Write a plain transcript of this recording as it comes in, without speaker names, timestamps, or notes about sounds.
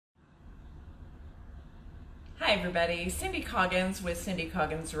Hi everybody, Cindy Coggins with Cindy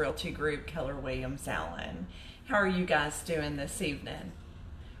Coggins Realty Group, Keller Williams Allen. How are you guys doing this evening?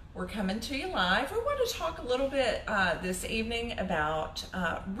 We're coming to you live. We want to talk a little bit this evening about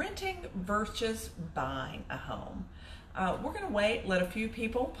renting versus buying a home. We're going to wait, let a few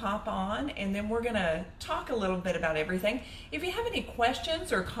people pop on, and then we're going to talk a little bit about everything. If you have any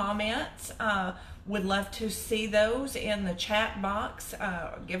questions or comments, would love to see those in the chat box.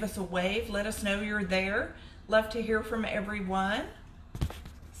 Give us a wave, let us know you're there. Love to hear from everyone.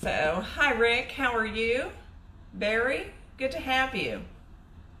 So, hi Rick, how are you? Barry, good to have you.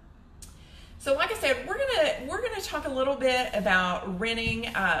 So like I said, we're gonna talk a little bit about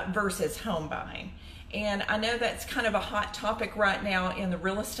renting versus home buying. And I know that's kind of a hot topic right now in the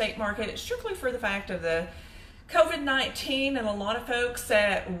real estate market. It's strictly for the fact of the COVID-19 and a lot of folks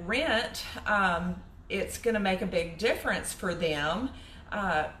that rent, it's gonna make a big difference for them,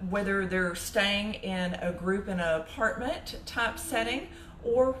 whether they're staying in a group in an apartment type setting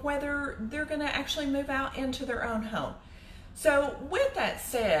or whether they're gonna actually move out into their own home. So with that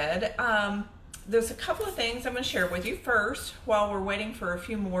said, there's a couple of things I'm going to share with you. First, while we're waiting for a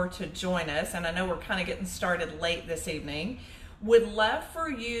few more to join us, and I know we're kind of getting started late this evening, would love for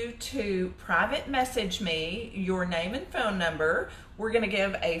you to private message me your name and phone number. We're going to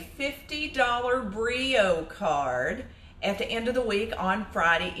give a $50 Brio card at the end of the week on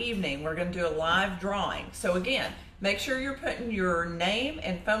Friday evening. We're going to do a live drawing. So again, make sure you're putting your name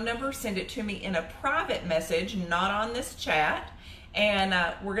and phone number. Send it to me in a private message, not on this chat. And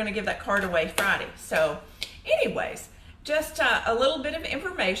we're going to give that card away Friday. So anyways, just a little bit of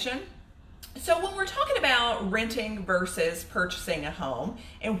information. So when we're talking about renting versus purchasing a home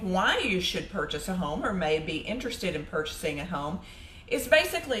and why you should purchase a home or may be interested in purchasing a home, is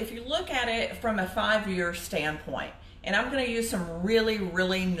basically if you look at it from a 5-year standpoint, and I'm going to use some really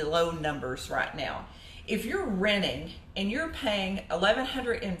low numbers right now. If you're renting and you're paying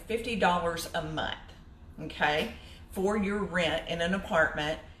 $1,150 a month, okay, for your rent in an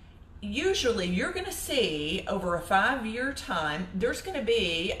apartment, usually you're going to see over a 5-year time, there's going to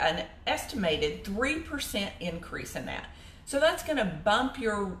be an estimated 3% increase in that. So that's going to bump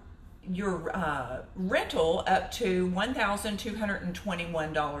your rental up to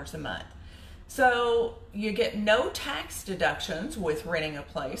 $1,221 a month. So you get no tax deductions with renting a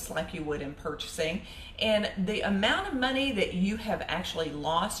place like you would in purchasing, and the amount of money that you have actually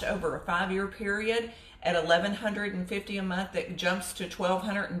lost over a 5-year period at $1,150 a month that jumps to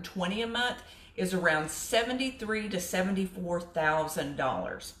 $1,220 a month is around $73,000 to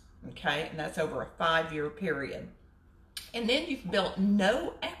 $74,000. Okay, and that's over a 5-year period. And then you've built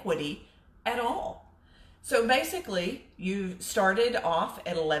no equity at all. So basically, you started off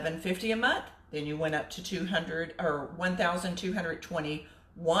at $1,150 a month, then you went up to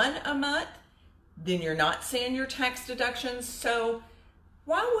 $1,221 a month. Then you're not seeing your tax deductions. So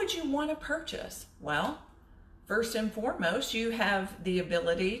why would you want to purchase? Well, first and foremost, you have the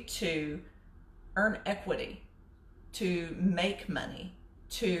ability to earn equity, to make money,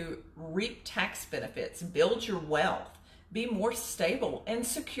 to reap tax benefits, build your wealth, be more stable and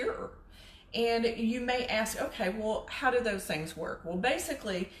secure. And you may ask, okay, well, how do those things work? Well,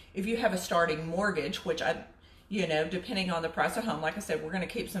 basically, if you have a starting mortgage, which depending on the price of home, like I said, we're going to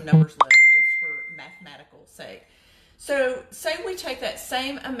keep some numbers low just for mathematical sake. So say we take that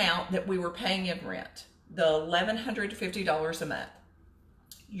same amount that we were paying in rent, the $1,150 a month.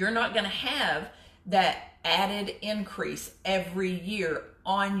 You're not going to have that added increase every year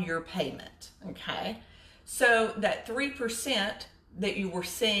on your payment, okay? So that 3% that you were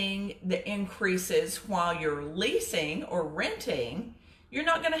seeing the increases while you're leasing or renting, you're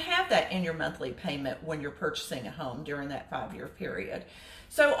not going to have that in your monthly payment when you're purchasing a home during that 5-year period.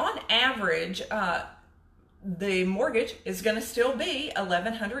 So on average, the mortgage is going to still be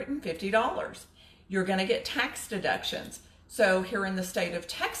 $1,150. You're going to get tax deductions. So here in the state of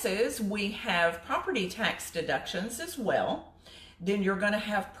Texas, we have property tax deductions as well. Then you're going to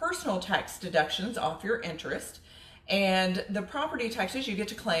have personal tax deductions off your interest. And the property taxes, you get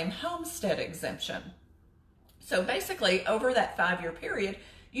to claim homestead exemption. So basically, over that 5-year period,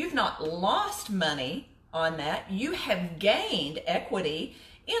 you've not lost money on that. You have gained equity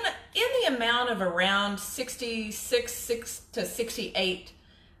in the amount of around $66,000 to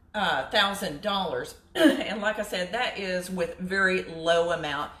 $68,000. And like I said, that is with very low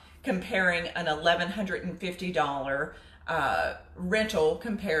amount comparing an $1,150 rental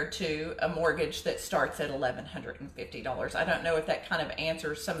compared to a mortgage that starts at $1,150. I don't know if that kind of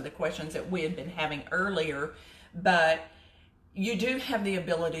answers some of the questions that we had been having earlier, but you do have the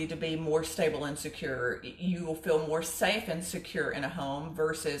ability to be more stable and secure. You will feel more safe and secure in a home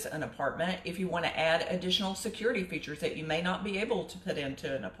versus an apartment if you want to add additional security features that you may not be able to put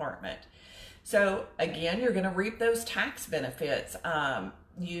into an apartment. So again, you're going to reap those tax benefits.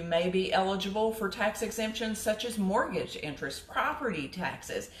 You may be eligible for tax exemptions such as mortgage interest, property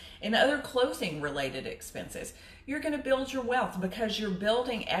taxes, and other closing related expenses. You're going to build your wealth because you're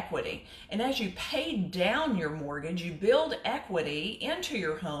building equity. And as you pay down your mortgage, you build equity into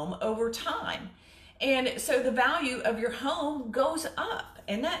your home over time. And so the value of your home goes up,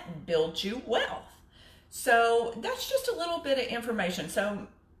 and that builds you wealth. So that's just a little bit of information. So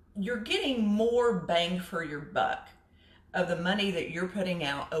you're getting more bang for your buck of the money that you're putting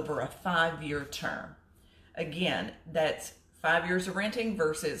out over a 5-year term. Again, that's 5 years of renting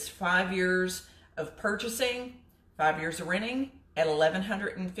versus 5 years of purchasing. 5 years of renting at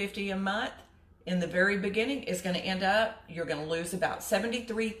 $1,150 a month in the very beginning is going to end up, you're going to lose about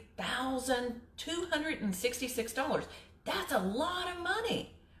 $73,266. That's a lot of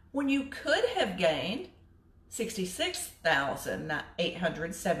money when you could have gained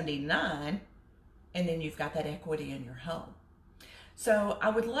 $66,879, and then you've got that equity in your home. So I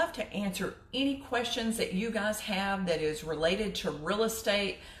would love to answer any questions that you guys have that is related to real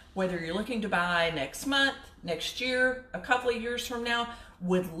estate, whether you're looking to buy next month, next year, a couple of years from now.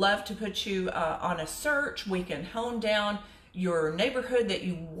 Would love to put you on a search. We can hone down your neighborhood that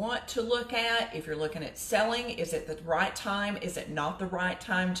you want to look at. If you're looking at selling, is it the right time? Is it not the right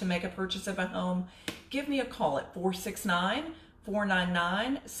time to make a purchase of a home? Give me a call at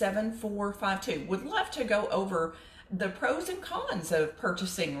 469-499-7452. Would love to go over the pros and cons of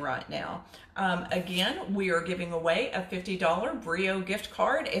purchasing right now. Again, we are giving away a $50 Brio gift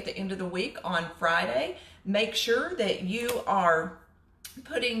card at the end of the week on Friday. Make sure that you are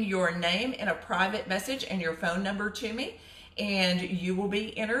putting your name in a private message and your phone number to me, and you will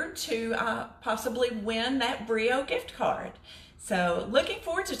be entered to possibly win that Brio gift card. So looking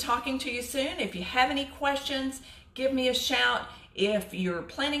forward to talking to you soon. If you have any questions, give me a shout. If you're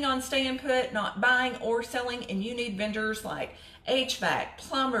planning on staying put, not buying or selling, and you need vendors like HVAC,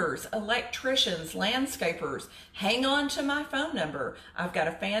 plumbers, electricians, landscapers, hang on to my phone number. I've got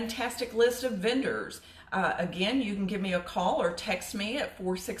a fantastic list of vendors. Again, you can give me a call or text me at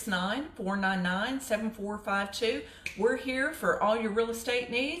 469-499-7452. We're here for all your real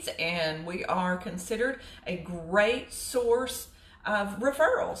estate needs, and we are considered a great source of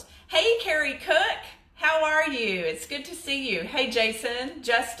referrals. Hey, Carrie Cook, how are you? It's good to see you. Hey, Jason,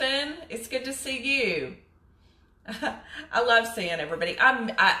 Justin, it's good to see you. I love seeing everybody.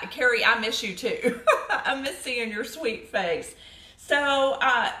 Carrie, I miss you too. I miss seeing your sweet face. So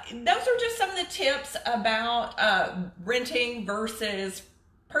those are just some of the tips about renting versus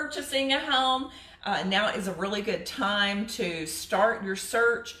purchasing a home. Now is a really good time to start your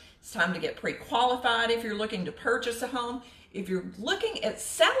search. It's time to get pre-qualified if you're looking to purchase a home. If you're looking at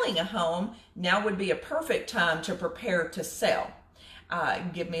selling a home, now would be a perfect time to prepare to sell.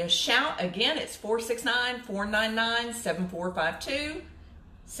 Give me a shout. Again, it's 469-499-7452.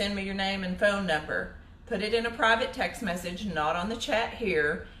 Send me your name and phone number. Put it in a private text message, not on the chat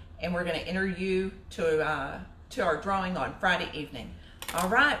here, and we're going to enter you to our drawing on Friday evening. All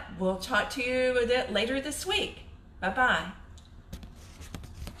right, we'll talk to you a bit later this week. Bye-bye.